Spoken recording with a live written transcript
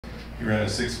He ran a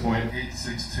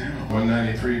 6.862,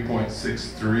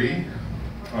 193.63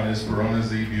 on his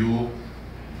PiranaZ Buell.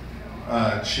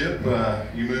 Chip,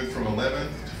 you moved from 11th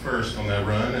to 1st on that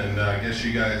run, and I guess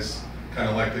you guys kind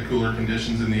of like the cooler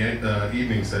conditions in the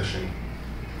evening session.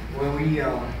 Well, we've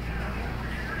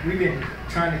been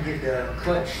trying to get our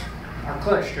clutch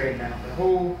straightened out. The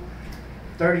whole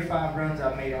 35 runs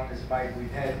I've made on this bike,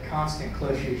 we've had constant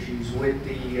clutch issues with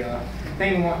the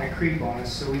thing wanting to creep on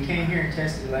us. So we came here and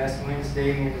tested last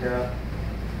Wednesday, and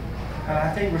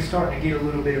I think we're starting to get a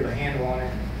little bit of a handle on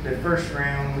it. The first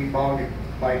round we bogged the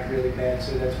bike really bad,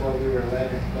 so that's why we were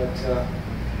 11th. But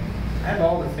I have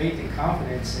all the faith and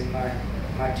confidence in my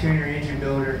tuner, engine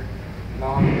builder,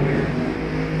 Lon,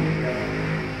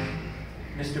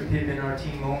 Mr. Pippin, our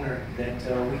team owner, that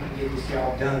we can get this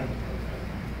job done.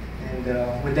 And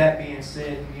with that being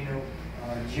said, you know,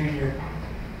 Junior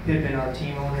Pippin, our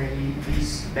team owner,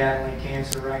 he's battling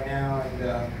cancer right now,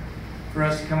 and for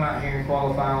us to come out here and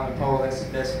qualify on the pole, that's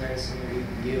the best medicine that we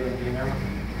can give him, you know.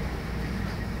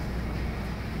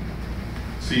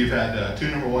 So you've had 2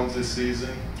 number 1s this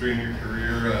season, 3 in your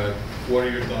career. What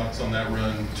are your thoughts on that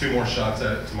run? 2 more shots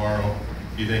at it tomorrow.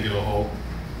 Do you think it'll hold?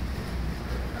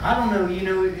 I don't know, you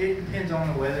know, it depends on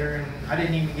the weather, and I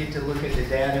didn't even get to look at the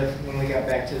data when we got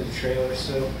back to the trailer,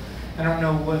 so I don't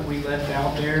know what we left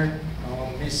out there.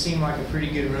 It seemed like a pretty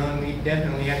good run. We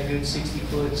definitely had a good 60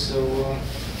 foot, so,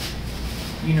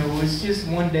 you know, it's just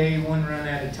one day, one run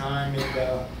at a time,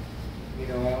 and, you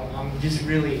know, I'm just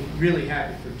really, really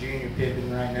happy for Junior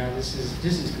Pippin right now. This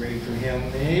is great for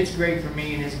him. It's great for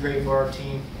me, and it's great for our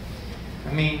team.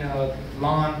 I mean,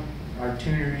 Lon, our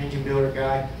tuner engine builder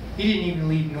guy, he didn't even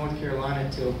leave North Carolina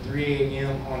till 3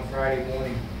 a.m. on Friday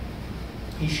morning.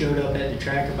 He showed up at the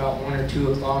track about 1 or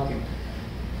 2 o'clock, and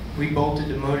we bolted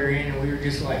the motor in, and we were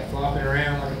just like flopping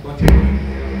around like a bunch of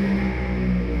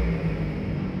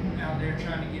out there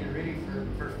trying to get it ready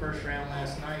for first round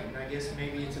last night. And I guess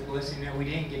maybe it's a blessing that we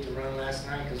didn't get to run last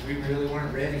night because we really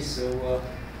weren't ready. So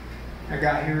I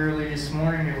got here early this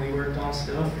morning, and we worked on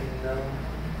stuff, and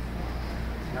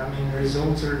I mean, the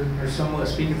results are somewhat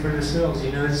speaking for themselves.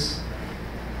 You know,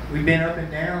 we've been up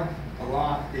and down a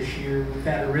lot this year. We've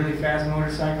had a really fast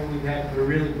motorcycle. We've had a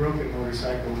really broken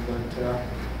motorcycle. But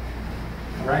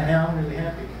right now, I'm really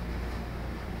happy.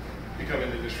 You come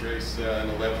into this race in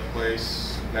 11th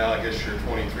place. Now I guess you're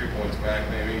 23 points back,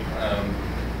 maybe,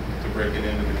 to breaking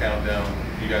into the countdown.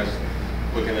 You guys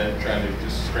looking at trying to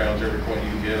just scrounge every point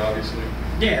you can get, obviously?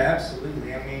 Yeah,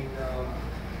 absolutely. I mean,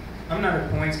 I'm not a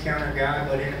points counter guy,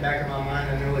 but in the back of my mind,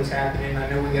 I know what's happening. I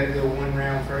know we got to go 1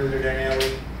 round further than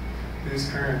Ellie, who's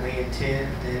currently in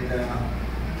 10th. And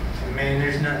man,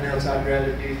 there's nothing else I'd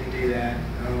rather do than do that.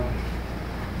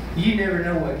 You never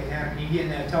know what can happen. You get in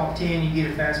that top 10, you get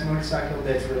a fast motorcycle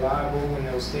that's reliable, and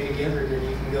they'll stay together, then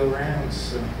you can go rounds.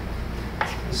 So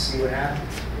let's see what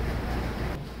happens.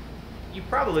 You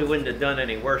probably wouldn't have done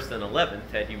any worse than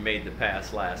 11th had you made the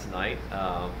pass last night.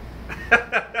 Well,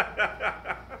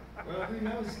 who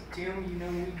knows, Tim? You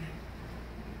know,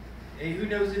 who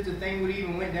knows if the thing would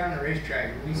even went down the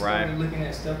racetrack? We started looking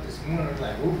at stuff this morning. I was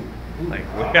like, ooh, like,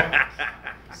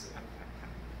 so,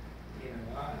 you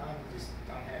know, I'm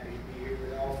happy to be here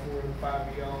with all 4 or 5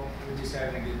 of y'all. We're just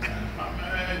having a good time.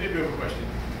 I did have a question.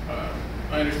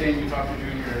 I understand you talked to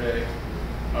Junior today.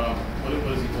 What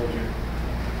has he told you?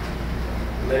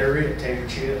 Let her rip, Tater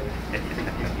Chip.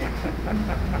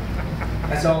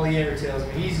 That's all he ever tells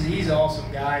me. He's an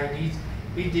awesome guy, and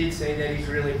he did say that he's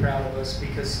really proud of us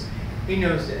because he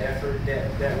knows the effort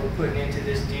that we're putting into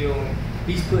this deal, and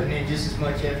he's putting in just as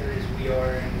much effort as we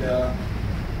are. And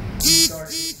he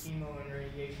started his chemo and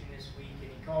radiation this week, and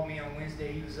he called me on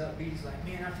Wednesday. He was upbeat. He's like,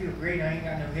 man, I feel great. I ain't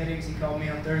got no headaches. He called me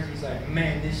on Thursday. He's like,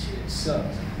 man, this shit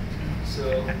sucks.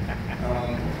 So,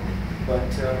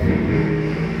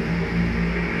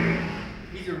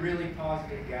 he's a really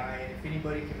positive guy, and if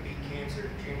anybody can beat cancer,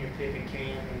 Junior Pippin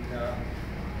can. And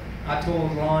I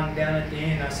told Ron down at the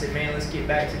end, I said, man, let's get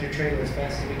back to the trailer as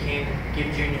fast as we can and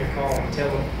give Junior a call and tell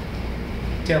him.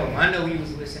 I know he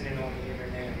was listening on the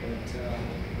internet, but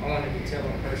I wanted to tell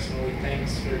him personally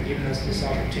thanks for giving us this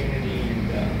opportunity and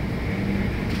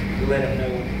to let him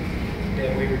know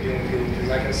that we were doing good. Because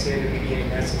like I said at the beginning,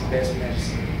 that's his best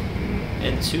medicine.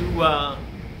 And two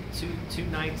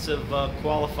nights of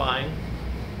qualifying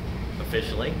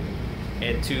officially,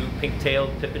 and 2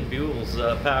 pink-tailed Pippin Buells,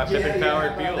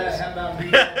 Pippin-powered Buells. How about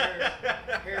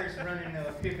Redell Harris running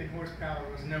Pippin horsepower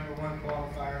was #1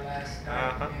 qualifier last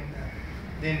night, and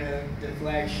then the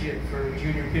flagship for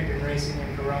Junior Pippin racing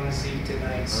in PiranaZ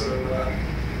tonight. So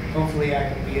hopefully I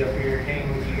can be up here and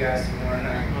hang with you guys tomorrow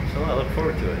night. Absolutely, I look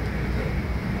forward to it.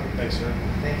 Thanks, sir.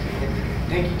 Thank you.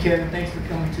 Thank you, Kevin. Thanks for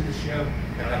coming to the show.